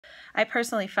I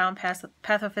personally found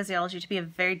pathophysiology to be a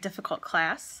very difficult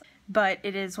class, but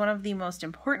it is one of the most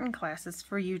important classes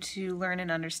for you to learn and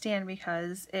understand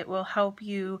because it will help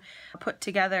you put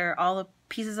together all the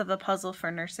pieces of the puzzle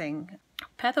for nursing.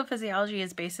 Pathophysiology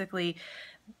is basically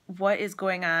what is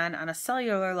going on a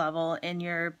cellular level in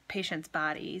your patient's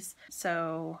bodies.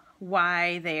 So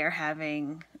why they are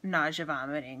having nausea,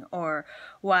 vomiting, or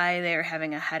why they are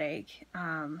having a headache.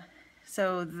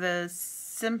 So the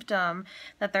symptom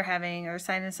that they're having or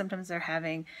signs and symptoms they're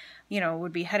having,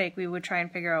 would be headache. We would try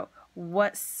and figure out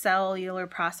what cellular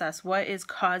process, what is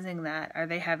causing that? Are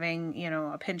they having,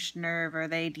 a pinched nerve? Are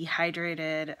they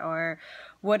dehydrated? Or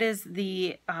what is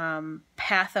the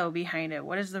patho behind it?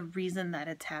 What is the reason that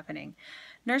it's happening?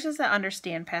 Nurses that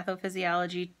understand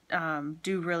pathophysiology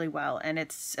do really well, and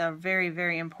it's a very,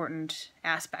 very important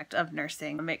aspect of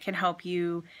nursing. It can help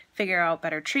you figure out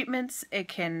better treatments. It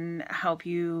can help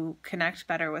you connect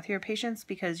better with your patients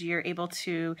because you're able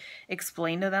to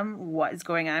explain to them what is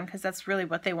going on, because that's really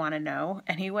what they want to know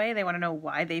anyway. They want to know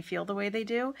why they feel the way they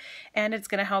do, and it's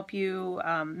going to help you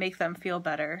make them feel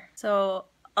better. So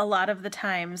a lot of the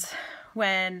times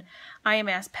when I am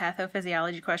asked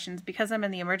pathophysiology questions, because I'm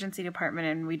in the emergency department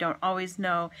and we don't always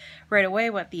know right away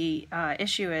what the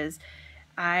issue is,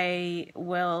 I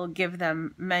will give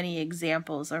them many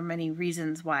examples or many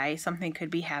reasons why something could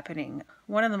be happening.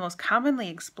 One of the most commonly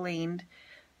explained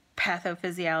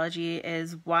pathophysiology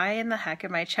is, why in the heck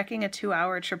am I checking a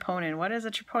 2-hour troponin? What is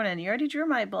a troponin? You already drew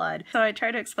my blood. So I try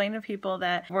to explain to people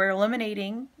that we're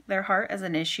eliminating their heart as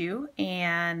an issue,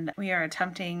 and we are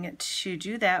attempting to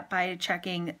do that by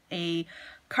checking a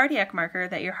cardiac marker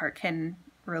that your heart can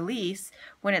release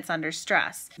when it's under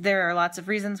stress. There are lots of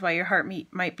reasons why your heart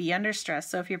might be under stress.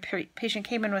 So if your patient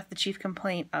came in with the chief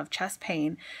complaint of chest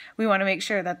pain, we want to make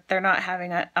sure that they're not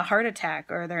having a heart attack,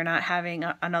 or they're not having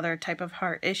another type of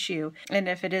heart issue. And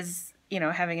if it is,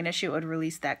 having an issue, it would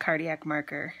release that cardiac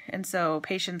marker. And so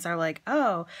patients are like,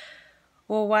 oh,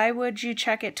 well, why would you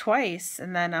check it twice?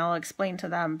 And then I'll explain to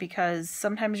them, because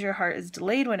sometimes your heart is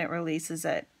delayed when it releases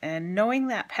it. And knowing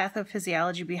that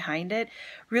pathophysiology behind it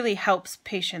really helps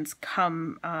patients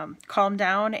calm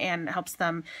down and helps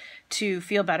them to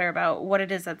feel better about what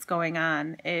it is that's going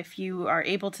on. If you are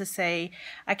able to say,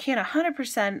 I can't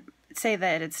 100% say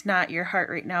that it's not your heart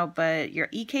right now, but your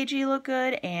EKG looked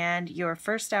good and your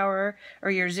first hour or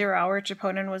your 0-hour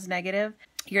troponin was negative,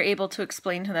 you're able to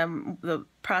explain to them the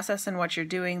process and what you're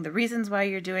doing, the reasons why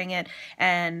you're doing it,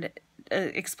 and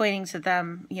explaining to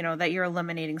them, that you're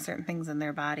eliminating certain things in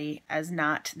their body as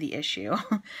not the issue.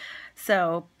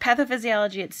 So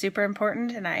pathophysiology, it's super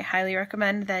important, and I highly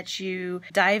recommend that you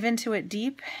dive into it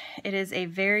deep. It is a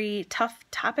very tough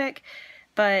topic,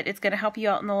 but it's going to help you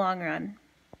out in the long run.